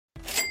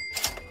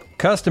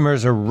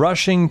Customers are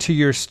rushing to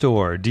your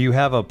store. Do you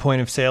have a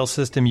point of sale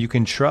system you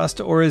can trust,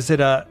 or is it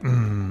a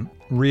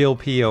real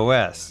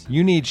POS?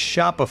 You need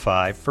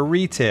Shopify for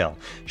retail.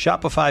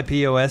 Shopify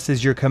POS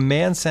is your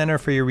command center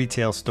for your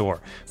retail store.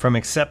 From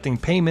accepting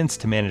payments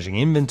to managing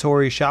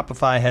inventory,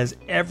 Shopify has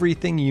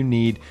everything you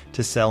need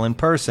to sell in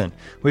person.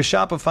 With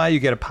Shopify, you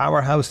get a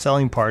powerhouse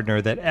selling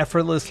partner that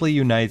effortlessly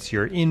unites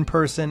your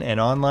in-person and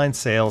online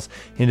sales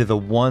into the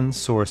one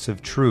source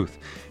of truth.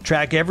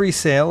 Track every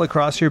sale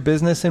across your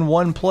business in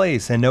one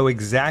place and know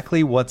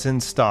exactly what's in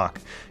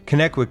stock.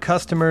 Connect with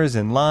customers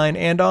in line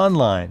and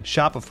online.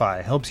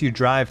 Shopify helps you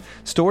drive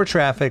store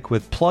traffic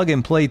with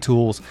plug-and-play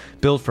tools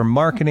built for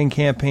marketing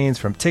campaigns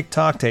from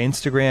TikTok to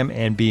Instagram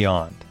and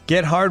beyond.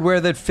 Get hardware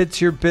that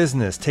fits your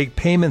business. Take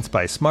payments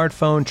by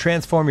smartphone,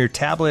 transform your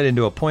tablet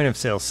into a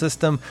point-of-sale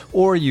system,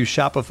 or use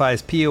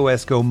Shopify's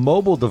POS Go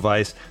mobile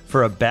device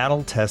for a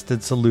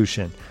battle-tested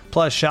solution.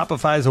 Plus,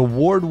 Shopify's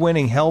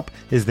award-winning help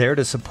is there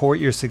to support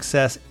your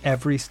success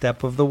every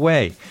step of the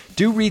way.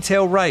 Do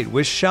retail right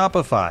with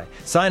Shopify.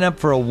 Sign up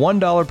for a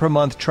 $1 per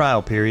month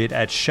trial period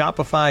at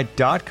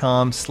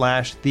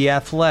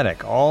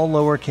shopify.com/theathletic, all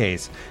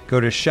lowercase. Go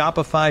to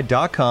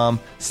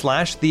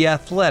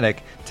shopify.com/theathletic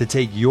to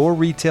take your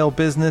retail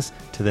business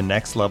to the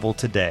next level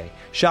today.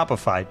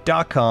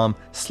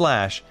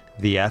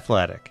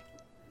 Shopify.com/theathletic.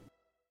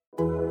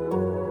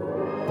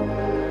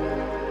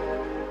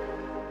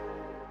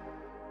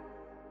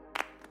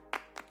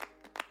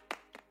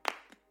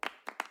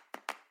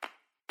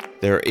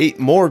 There are 8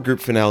 more group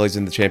finales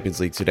in the Champions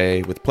League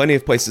today, with plenty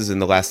of places in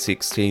the last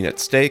 16 at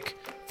stake.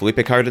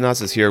 Felipe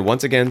Cardenas is here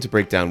once again to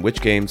break down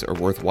which games are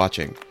worth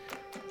watching.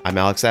 I'm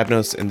Alex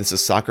Abnos, and this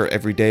is Soccer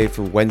Every Day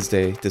for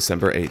Wednesday,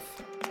 December 8th.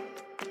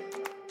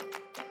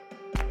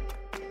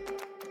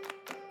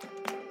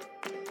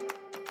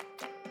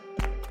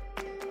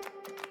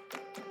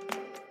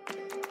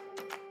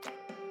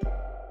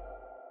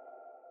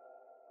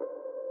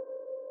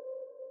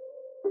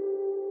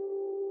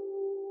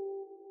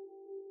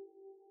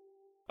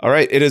 All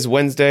right, it is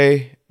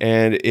Wednesday,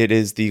 and it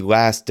is the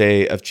last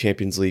day of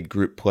Champions League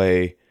group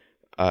play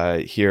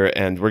here,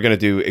 and we're going to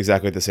do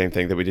exactly the same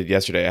thing that we did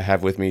yesterday. I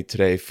have with me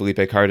today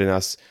Felipe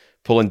Cardenas,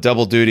 pulling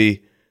double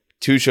duty,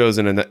 2 shows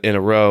in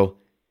a row.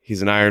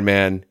 He's an Iron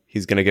Man.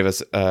 He's going to give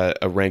us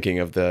a ranking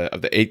of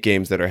the 8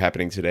 games that are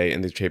happening today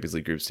in the Champions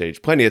League group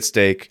stage. Plenty at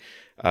stake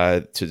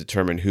to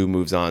determine who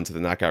moves on to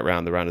the knockout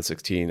round, the round of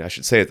 16. I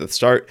should say at the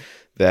start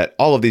that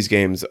all of these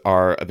games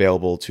are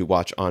available to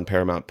watch on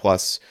Paramount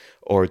Plus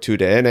or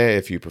TUDN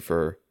if you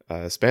prefer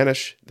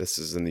Spanish. This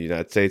is in the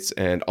United States,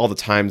 and all the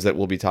times that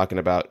we'll be talking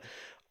about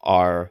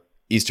are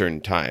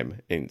Eastern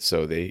time. And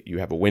so you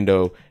have a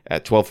window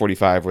at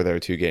 12:45 where there are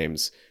 2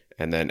 games,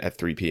 and then at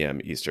 3 p.m.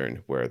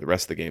 Eastern where the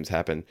rest of the games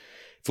happen.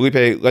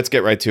 Felipe, let's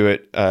get right to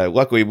it.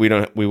 Luckily,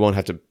 we won't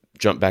have to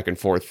jump back and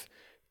forth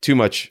too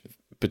much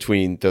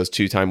between those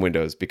 2 time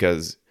windows,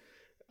 because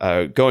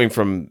going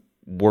from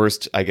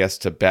worst, I guess,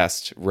 to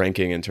best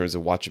ranking in terms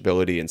of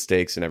watchability and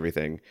stakes and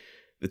everything,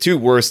 the 2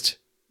 worst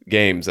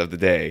games of the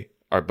day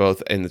are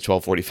both in the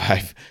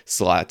 12:45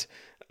 slot.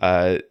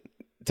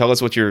 Tell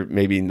us what you're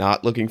maybe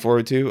not looking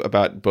forward to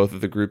about both of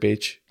the Group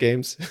H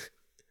games.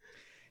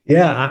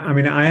 Yeah, I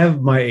mean, I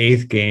have my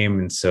 8th game,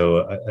 and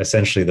so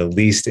essentially the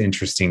least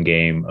interesting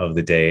game of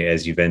the day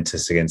as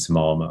Juventus against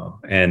Malmo.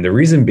 And the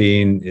reason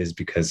being is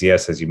because,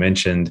 yes, as you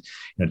mentioned,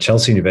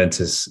 Chelsea and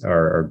Juventus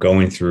are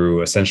going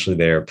through, essentially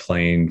they're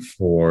playing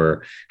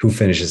for who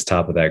finishes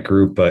top of that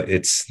group, but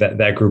it's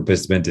that group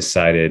has been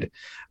decided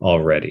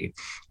already.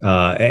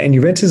 And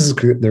Juventus,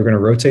 they're going to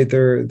rotate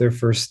their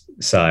first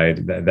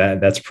side.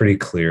 That's pretty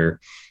clear.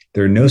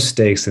 There are no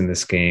stakes in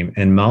this game.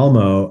 And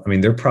Malmo, I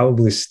mean, they're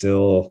probably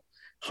still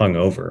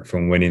hungover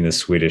from winning the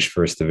Swedish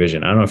First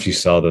Division. I don't know if you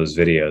saw those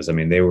videos. I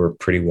mean, they were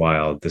pretty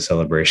wild, the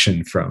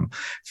celebration from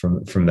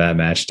that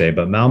match day.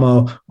 But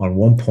Malmo on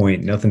 1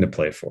 point, nothing to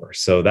play for.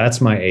 So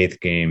that's my 8th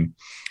game.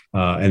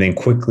 And then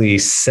quickly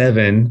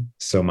 7.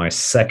 So my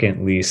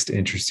second least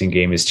interesting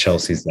game is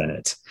Chelsea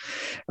Zenit.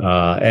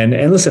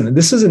 And listen,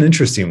 this is an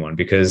interesting one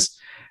because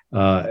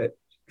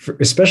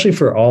especially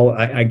for all,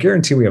 I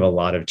guarantee we have a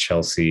lot of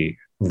Chelsea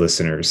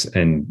listeners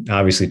and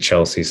obviously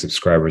Chelsea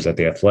subscribers at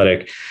The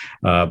Athletic.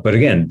 But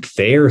again,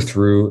 they are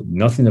through,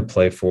 nothing to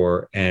play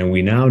for. And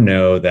we now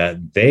know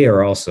that they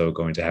are also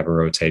going to have a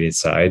rotated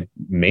side,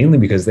 mainly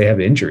because they have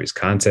injuries.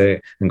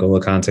 N'Golo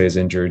Kante is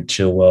injured.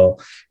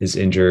 Chilwell is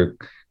injured.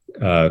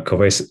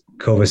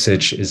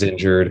 Kovacic is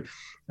injured.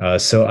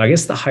 So I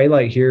guess the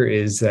highlight here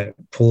is that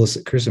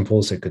Christian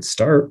Pulisic could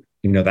start.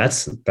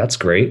 That's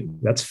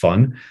great. That's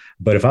fun.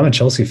 But if I'm a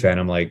Chelsea fan,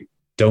 I'm like,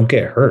 don't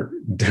get hurt.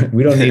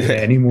 We don't need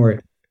any more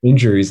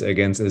injuries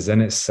against a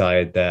Zenit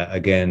side that,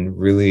 again,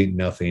 really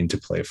nothing to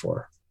play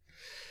for.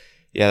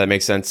 Yeah, that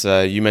makes sense.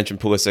 You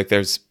mentioned Pulisic.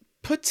 There's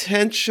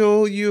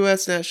potential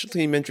U.S. national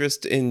team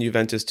interest in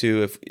Juventus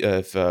too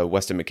if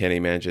Weston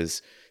McKennie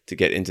manages to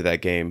get into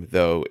that game,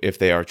 though if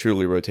they are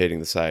truly rotating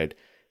the side,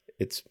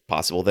 it's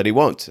possible that he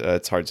won't.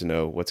 It's hard to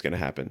know what's going to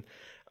happen.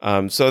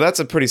 So that's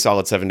a pretty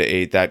solid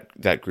 7-8.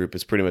 That group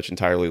is pretty much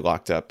entirely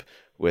locked up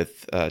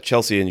with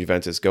Chelsea and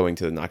Juventus going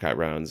to the knockout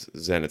rounds,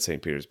 Zenit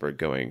St. Petersburg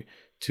going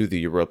to the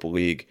Europa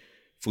League.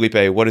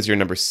 Felipe, what is your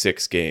number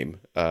 6 game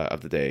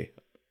of the day?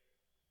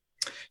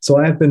 So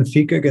I have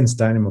Benfica against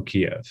Dynamo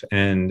Kiev,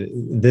 and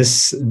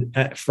this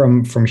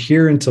from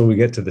here until we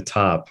get to the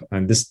top,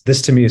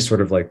 this to me is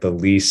sort of like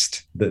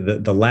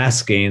the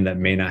last game that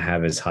may not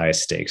have as high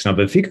stakes. Now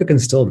Benfica can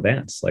still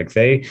advance. Like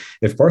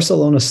if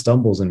Barcelona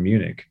stumbles in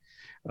Munich,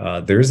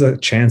 there's a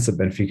chance that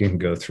Benfica can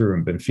go through.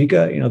 And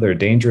Benfica, they're a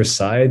dangerous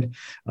side.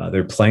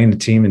 They're playing a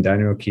team in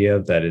Dynamo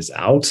Kiev that is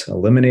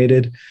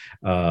eliminated,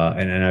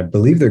 and I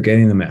believe they're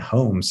getting them at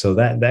home. So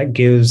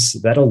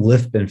that'll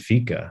lift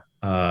Benfica.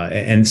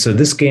 And so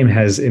this game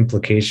has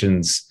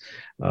implications,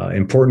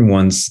 important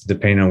ones,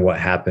 depending on what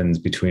happens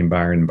between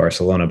Bayern and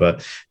Barcelona.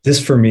 But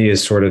this for me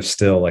is sort of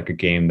still like a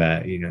game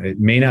that, it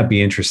may not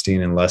be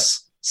interesting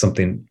unless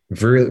something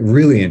very,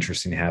 really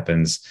interesting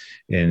happens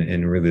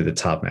in really the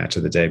top match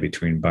of the day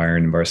between Bayern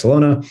and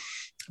Barcelona.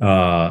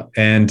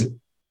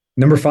 And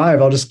number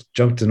 5, I'll just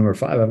jump to number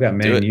 5. I've got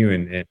Man U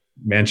and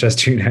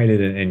Manchester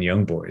United and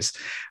Young Boys.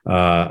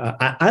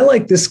 I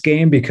like this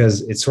game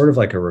because it's sort of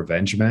like a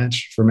revenge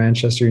match for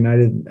Manchester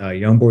United.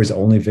 Young Boys'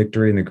 only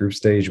victory in the group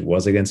stage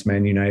was against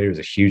Man United. It was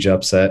a huge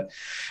upset.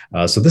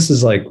 So this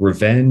is like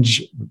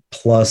revenge,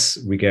 plus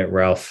we get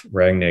Ralf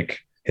Rangnick,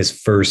 his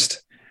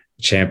first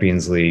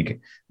Champions League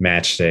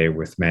match day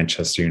with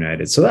Manchester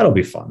United. So that'll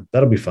be fun.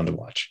 That'll be fun to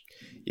watch.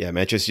 Yeah,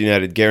 Manchester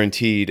United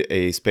guaranteed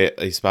a spot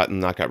in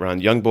the knockout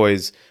round. Young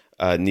Boys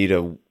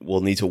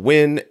will need to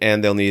win,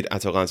 and they'll need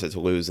Atalanta to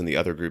lose in the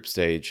other group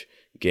stage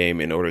game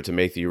in order to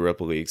make the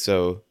Europa League.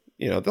 So,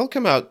 they'll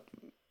come out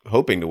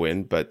hoping to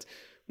win, but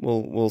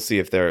we'll see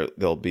if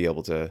they'll be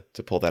able to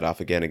pull that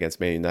off again against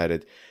Man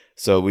United.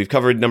 So we've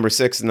covered number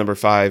 6 and number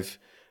 5.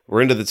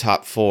 We're into the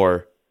top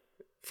 4.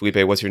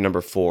 Felipe, what's your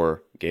number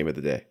 4 game of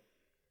the day?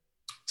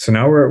 So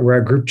now we're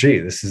at Group G.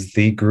 This is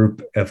the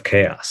group of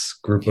chaos,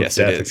 group of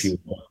death, if you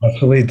will.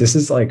 Actually, this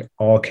is like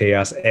all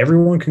chaos.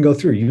 Everyone can go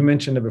through. You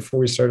mentioned it before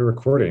we started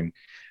recording.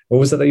 What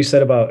was it that you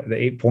said about the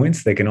 8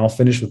 points? They can all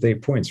finish with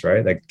 8 points,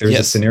 right? Like there's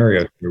a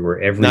scenario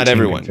where not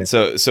everyone.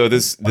 So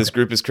this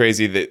group is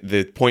crazy.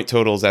 The point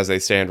totals as they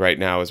stand right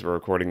now, as we're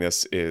recording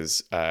this,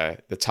 is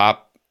the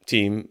top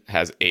team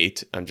has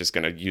 8. I'm just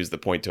going to use the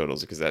point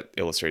totals because that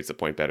illustrates the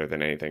point better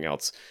than anything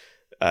else.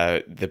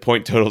 The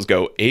point totals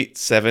go 8,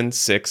 7,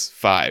 6,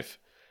 5.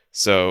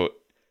 So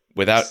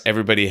without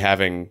everybody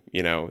having,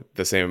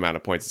 the same amount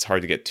of points, it's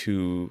hard to get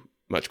too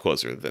much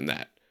closer than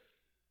that.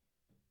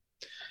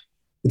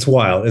 It's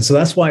wild. And so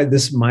that's why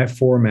my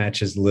 4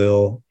 match is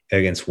Lille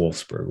against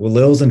Wolfsburg. Well,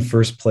 Lille's in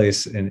first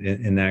place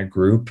in that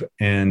group.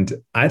 And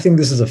I think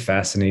this is a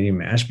fascinating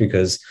match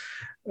because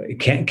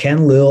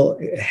can Lille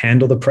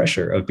handle the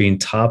pressure of being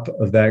top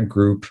of that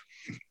group,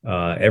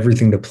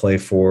 everything to play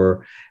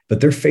for? But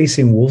they're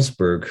facing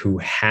Wolfsburg,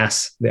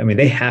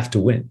 they have to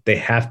win. They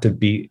have to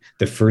beat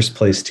the first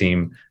place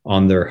team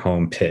on their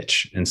home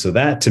pitch. And so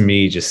that to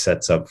me just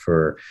sets up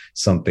for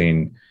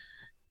something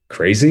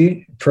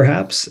crazy,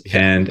 perhaps.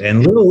 Yeah.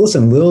 And Lille's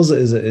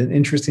is an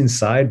interesting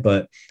side.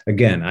 But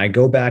again, I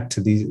go back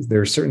to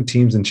there are certain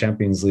teams in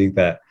Champions League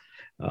that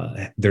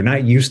they're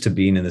not used to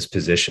being in this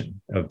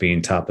position of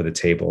being top of the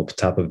table,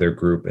 top of their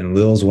group. And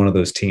Lille's one of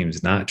those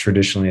teams, not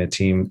traditionally a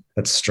team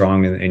that's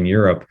strong in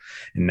Europe.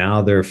 And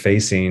now they're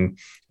facing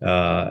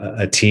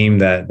a team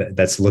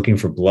that's looking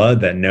for blood,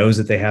 that knows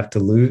that they have to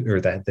lose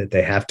or that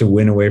they have to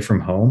win away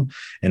from home.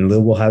 And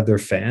Lille will have their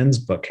fans,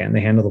 but can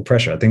they handle the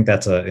pressure? I think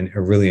that's a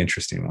really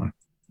interesting one.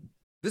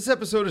 This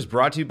episode is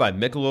brought to you by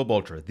Michelob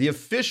Ultra, the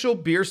official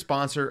beer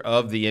sponsor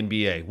of the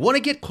NBA. Want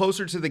to get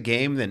closer to the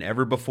game than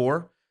ever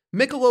before?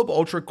 Michelob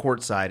Ultra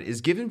Courtside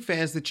is giving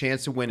fans the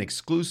chance to win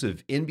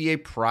exclusive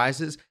NBA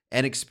prizes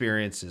and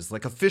experiences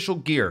like official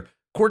gear,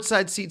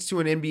 courtside seats to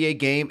an NBA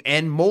game,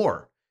 and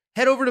more.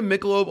 Head over to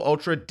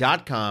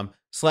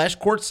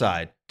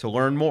MichelobUltra.com/courtside to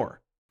learn more.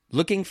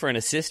 Looking for an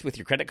assist with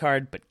your credit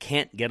card but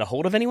can't get a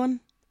hold of anyone?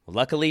 Well,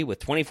 luckily, with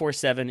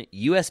 24/7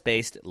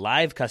 US-based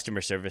live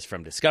customer service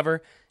from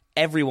Discover,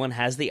 everyone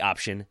has the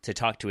option to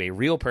talk to a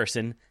real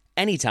person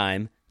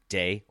anytime,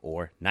 day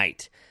or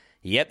night.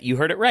 Yep, you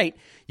heard it right.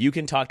 You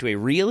can talk to a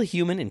real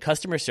human in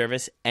customer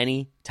service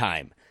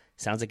anytime.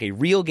 Sounds like a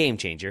real game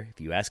changer, if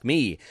you ask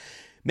me.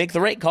 Make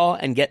the right call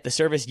and get the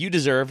service you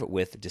deserve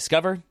with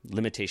Discover.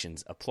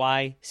 Limitations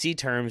apply. See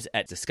terms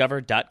at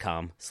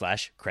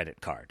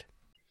discover.com/creditcard.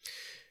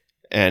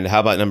 And how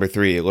about number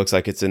 3? It looks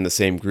like it's in the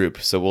same group,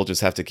 so we'll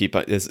just have to keep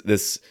on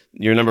this.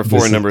 Your number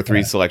 4 and number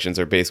 3 selections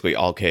are basically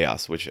all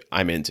chaos, which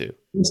I'm into.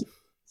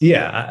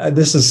 Yeah,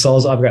 this is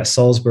I've got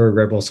Salzburg,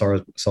 Red Bull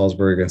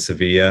Salzburg, and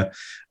Sevilla.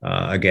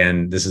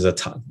 Again, this is a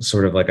top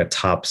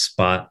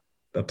spot,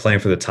 playing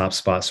for the top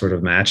spot sort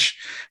of match,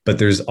 but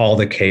there's all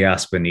the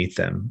chaos beneath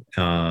them.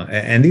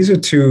 And these are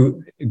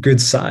 2 good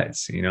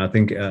sides. I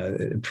think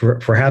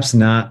perhaps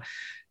not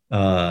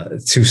of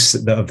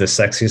the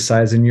sexiest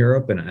sides in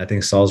Europe, and I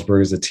think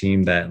Salzburg is a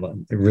team that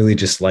really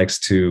just likes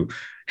to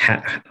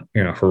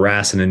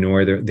harass and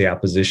annoy the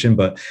opposition.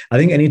 But I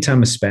think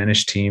anytime a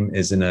Spanish team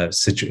is in a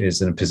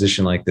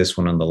position like this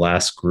one on the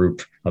last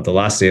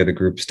day of the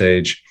group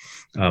stage,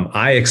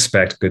 I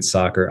expect good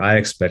soccer. I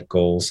expect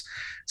goals.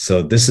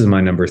 So this is my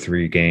number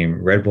 3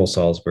 game: Red Bull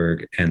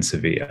Salzburg and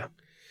Sevilla.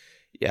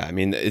 Yeah, I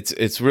mean,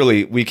 it's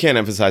really, we can't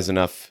emphasize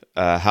enough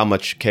how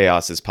much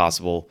chaos is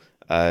possible.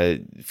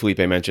 Felipe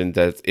mentioned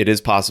that it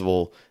is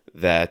possible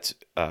that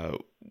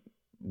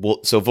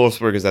so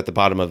Wolfsburg is at the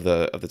bottom of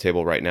the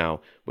table right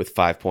now with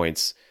 5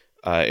 points.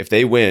 If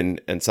they win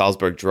and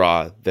Salzburg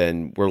draw,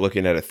 then we're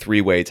looking at a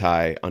 3-way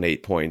tie on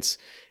 8 points,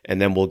 and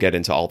then we'll get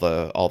into all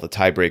the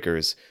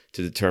tiebreakers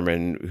to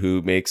determine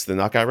who makes the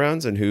knockout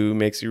rounds and who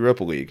makes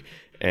Europa League.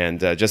 And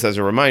just as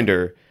a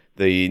reminder,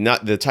 the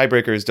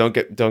tiebreakers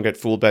don't get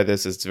fooled by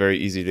this. It's very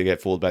easy to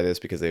get fooled by this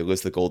because they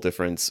list the goal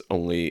difference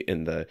only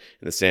in the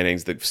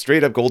standings. The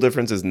straight up goal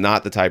difference is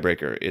not the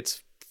tiebreaker.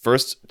 It's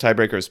first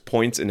tiebreaker is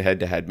points in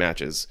head-to-head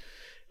matches,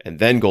 and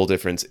then goal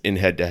difference in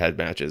head-to-head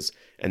matches,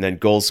 and then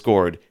goals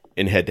scored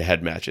in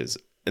head-to-head matches.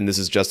 And this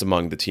is just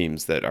among the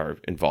teams that are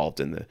involved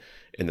in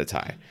the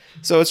tie.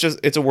 So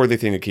it's a worthy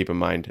thing to keep in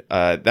mind.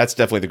 That's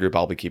definitely the group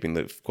I'll be keeping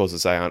the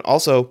closest eye on.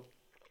 Also,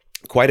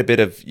 quite a bit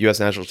of U.S.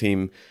 national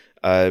team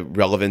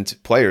relevant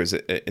players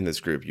in this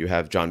group. You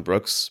have John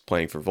Brooks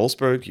playing for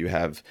Wolfsburg. You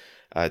have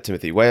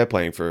Timothy Weah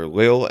playing for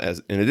Lille,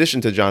 in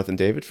addition to Jonathan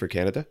David for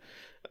Canada.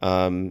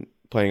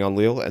 Playing on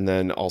Lille, and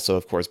then also,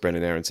 of course,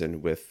 Brendan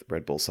Aronson with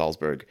Red Bull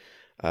Salzburg.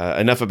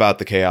 Enough about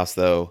the chaos,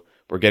 though.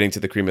 We're getting to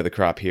the cream of the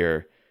crop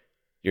here.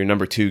 Your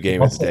number 2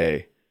 game of the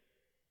day.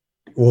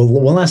 Well,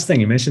 one last thing.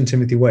 You mentioned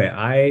Timothy Weah.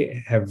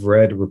 I have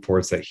read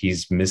reports that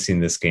he's missing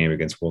this game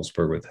against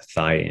Wolfsburg with a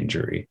thigh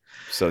injury.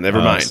 So never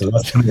mind. So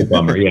that's kind of a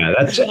bummer. Yeah,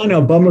 I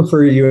know, bummer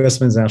for U.S.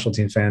 men's national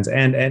team fans.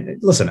 And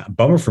listen,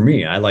 bummer for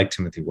me. I like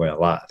Timothy Weah a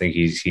lot. I think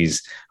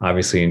he's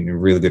obviously in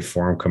really good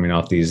form coming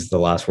off the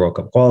last World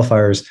Cup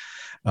qualifiers.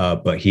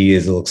 But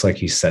it looks like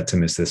he's set to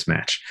miss this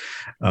match.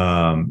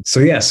 So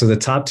the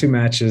top 2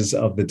 matches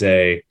of the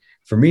day,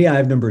 for me, I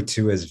have number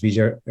 2 as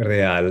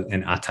Villarreal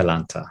and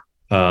Atalanta.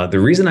 The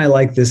reason I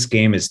like this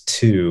game is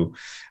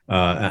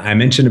I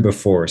mentioned it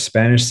before.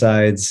 Spanish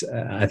sides,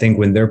 I think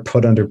when they're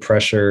put under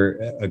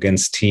pressure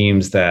against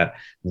teams that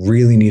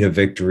really need a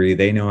victory,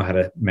 they know how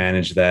to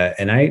manage that.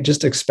 And I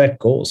just expect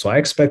goals. So I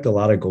expect a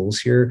lot of goals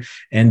here,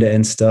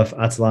 end-to-end stuff.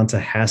 Atalanta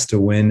has to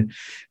win.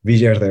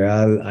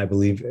 Villarreal, I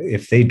believe,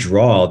 if they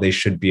draw, they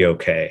should be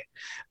okay.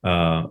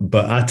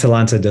 But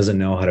Atalanta doesn't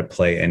know how to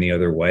play any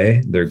other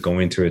way. They're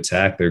going to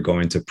attack. They're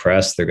going to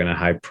press. They're going to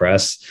high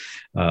press.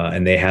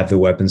 And they have the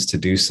weapons to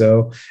do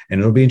so. And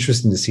it'll be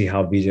interesting to see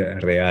how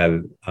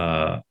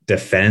Villarreal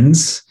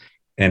defends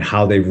and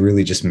how they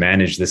really just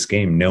manage this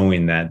game,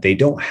 knowing that they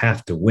don't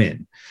have to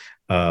win,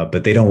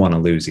 but they don't want to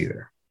lose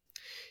either.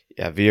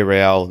 Yeah,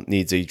 Villarreal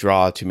needs a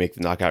draw to make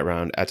the knockout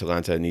round.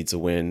 Atalanta needs a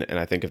win. And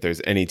I think if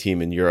there's any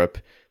team in Europe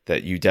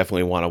that you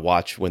definitely want to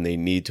watch when they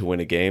need to win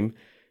a game,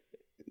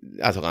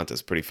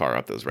 Atalanta's pretty far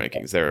up those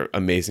rankings. They're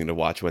amazing to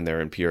watch when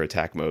they're in pure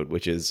attack mode,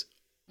 which is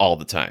all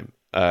the time.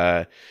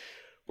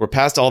 We're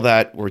past all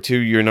that. We're to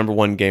your number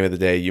 1 game of the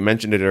day. You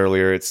mentioned it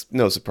earlier. It's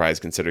no surprise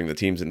considering the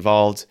teams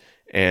involved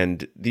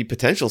and the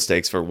potential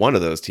stakes for one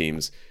of those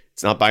teams.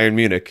 It's not Bayern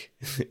Munich.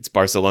 It's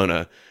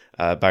Barcelona.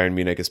 Bayern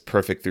Munich is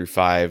perfect through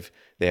 5.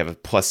 They have a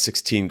plus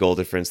 16 goal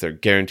difference. They're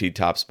guaranteed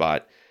top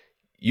spot.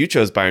 You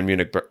chose Bayern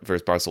Munich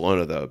versus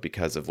Barcelona, though,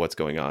 because of what's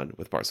going on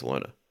with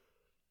Barcelona.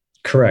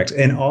 Correct.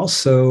 And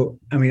also,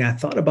 I mean, I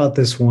thought about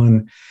this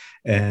one,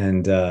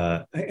 and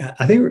I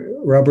think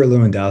Robert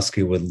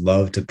Lewandowski would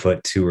love to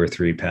put 2 or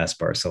 3 past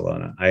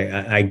Barcelona.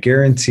 I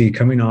guarantee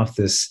coming off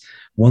this,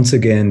 once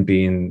again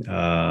being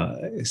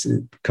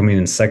coming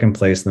in second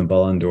place in the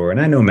Ballon d'Or,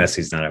 and I know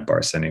Messi's not at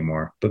Barca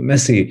anymore, but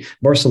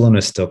Barcelona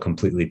is still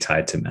completely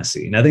tied to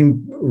Messi. And I think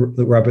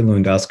Robert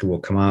Lewandowski will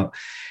come out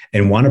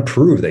and want to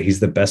prove that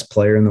he's the best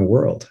player in the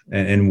world.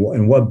 And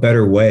what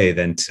better way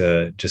than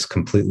to just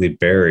completely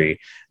bury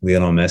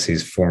Lionel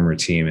Messi's former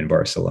team in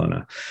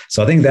Barcelona.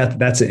 So I think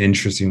that's an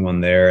interesting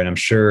one there. And I'm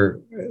sure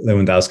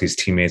Lewandowski's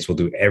teammates will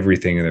do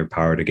everything in their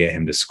power to get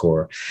him to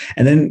score.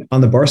 And then on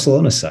the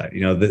Barcelona side,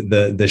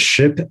 the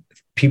ship,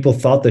 people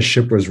thought the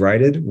ship was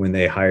righted when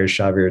they hired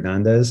Xavi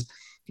Hernandez.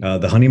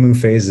 The honeymoon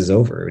phase is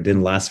over. It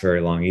didn't last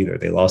very long either.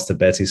 They lost to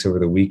Betis over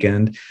the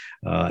weekend,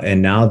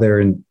 and now they're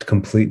in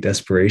complete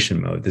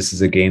desperation mode. This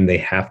is a game they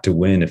have to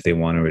win if they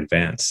want to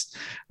advance.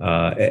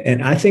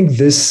 And I think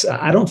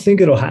I don't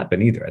think it'll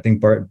happen either. I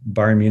think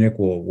Bayern Munich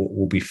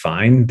will be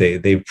fine.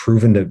 They've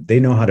proven that they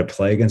know how to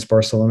play against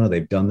Barcelona.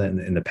 They've done that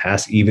in the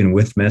past, even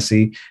with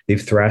Messi.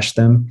 They've thrashed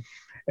them.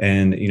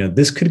 And,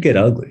 this could get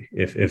ugly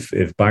if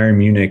Bayern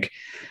Munich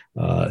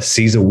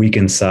sees a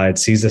weakened side,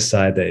 sees a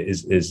side that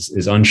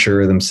is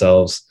unsure of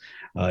themselves.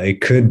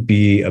 It could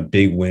be a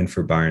big win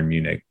for Bayern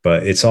Munich,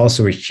 but it's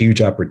also a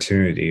huge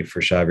opportunity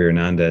for Xavi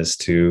Hernandez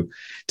to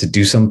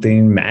do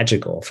something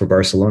magical for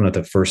Barcelona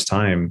the first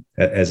time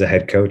as a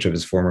head coach of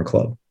his former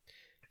club.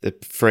 The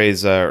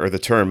phrase or the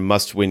term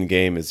must-win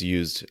game is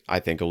used, I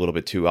think, a little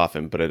bit too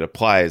often, but it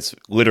applies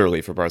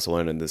literally for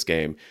Barcelona in this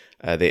game.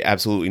 They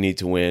absolutely need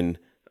to win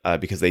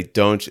because they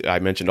don't, I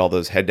mentioned all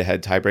those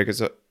head-to-head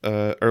tiebreakers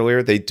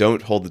earlier, they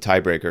don't hold the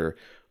tiebreaker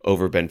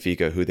over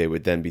Benfica, who they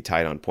would then be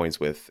tied on points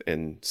with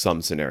in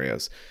some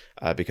scenarios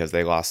because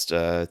they lost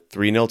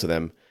 3-0 to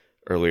them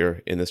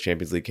earlier in this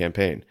Champions League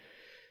campaign.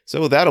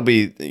 So that'll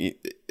be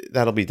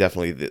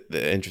definitely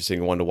the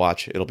interesting one to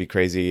watch. It'll be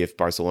crazy if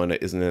Barcelona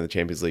isn't in the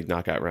Champions League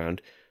knockout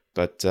round,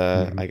 but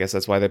I guess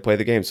that's why they play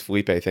the games.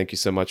 Felipe, thank you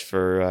so much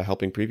for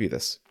helping preview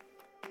this.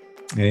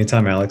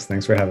 Anytime, Alex.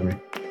 Thanks for having me.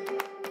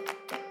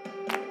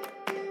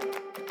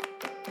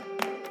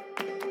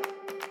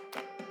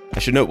 I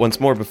should note once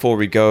more before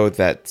we go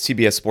that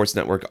CBS Sports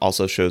Network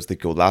also shows the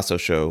Golazo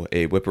Show,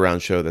 a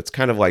whip-around show that's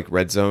kind of like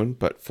Red Zone,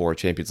 but for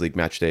Champions League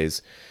match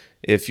days.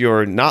 If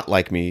you're not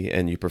like me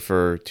and you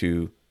prefer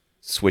to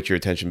switch your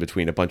attention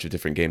between a bunch of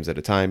different games at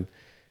a time,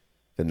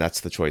 then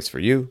that's the choice for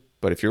you.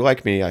 But if you're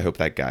like me, I hope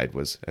that guide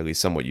was at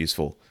least somewhat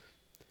useful.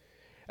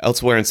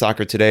 Elsewhere in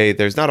soccer today,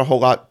 there's not a whole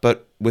lot,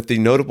 but with the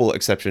notable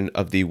exception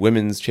of the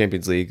Women's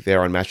Champions League,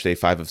 they're on match day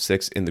 5 of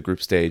 6 in the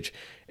group stage.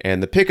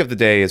 And the pick of the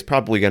day is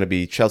probably going to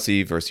be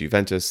Chelsea versus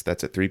Juventus.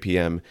 That's at 3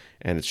 p.m.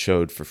 and it's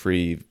showed for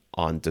free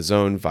on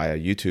DAZN via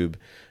YouTube.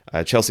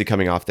 Chelsea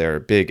coming off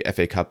their big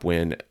FA Cup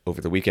win over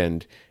the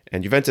weekend,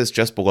 and Juventus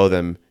just below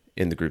them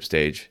in the group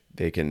stage.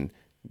 They can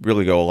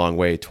really go a long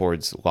way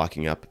towards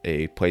locking up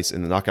a place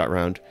in the knockout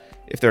round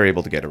if they're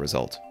able to get a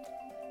result.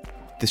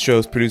 This show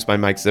is produced by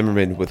Mike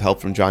Zimmerman with help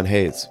from John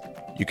Hayes.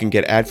 You can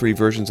get ad-free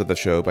versions of the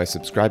show by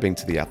subscribing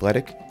to The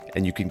Athletic,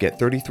 and you can get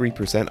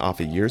 33% off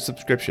a year's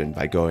subscription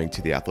by going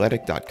to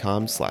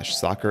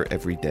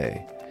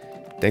theathletic.com/soccer-every-day.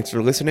 Thanks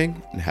for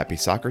listening, and happy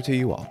soccer to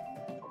you all.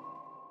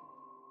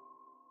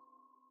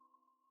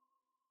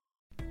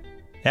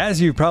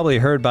 As you've probably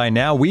heard by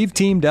now, we've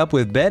teamed up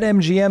with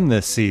BetMGM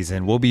this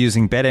season. We'll be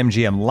using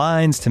BetMGM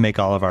lines to make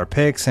all of our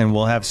picks, and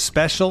we'll have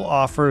special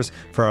offers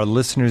for our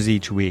listeners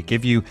each week.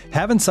 If you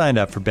haven't signed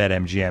up for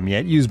BetMGM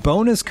yet, use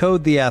bonus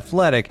code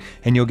TheAthletic,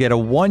 and you'll get a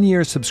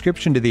 1-year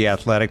subscription to The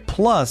Athletic,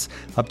 plus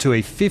up to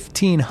a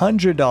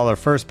 $1,500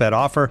 first bet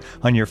offer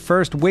on your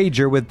first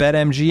wager with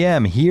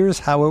BetMGM. Here's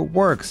how it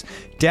works.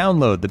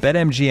 Download the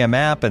BetMGM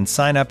app and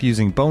sign up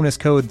using bonus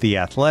code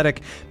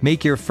TheAthletic.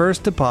 Make your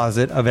first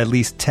deposit of at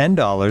least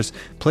 $10.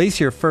 Place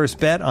your first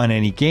bet on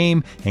any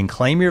game and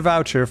claim your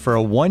voucher for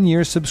a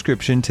 1-year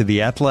subscription to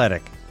The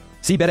Athletic.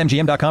 See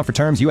BetMGM.com for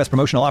terms. U.S.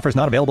 promotional offers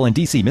not available in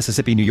D.C.,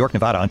 Mississippi, New York,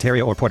 Nevada,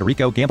 Ontario, or Puerto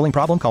Rico. Gambling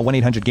problem? Call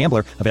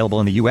 1-800-GAMBLER. Available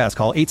in the U.S.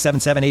 Call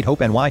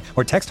 877-8-HOPE-NY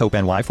or text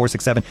HOPE-NY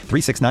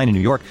 467-369 in New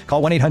York.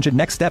 Call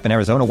 1-800-NEXT-STEP in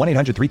Arizona.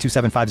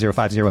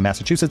 1-800-327-5050 in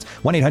Massachusetts.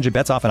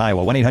 1-800-BETS-OFF in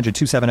Iowa.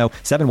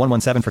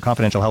 1-800-270-7117 for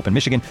confidential help in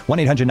Michigan.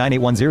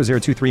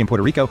 1-800-981-0023 in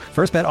Puerto Rico.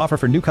 First bet offer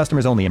for new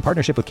customers only in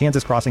partnership with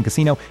Kansas Crossing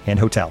Casino and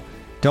Hotel.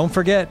 Don't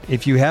forget,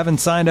 if you haven't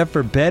signed up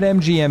for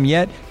BetMGM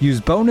yet, use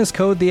bonus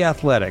code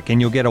TheAthletic,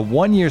 and you'll get a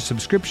 1-year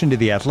subscription to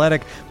The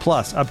Athletic,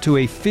 plus up to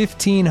a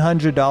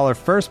 $1,500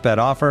 first bet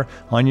offer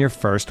on your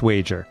first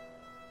wager.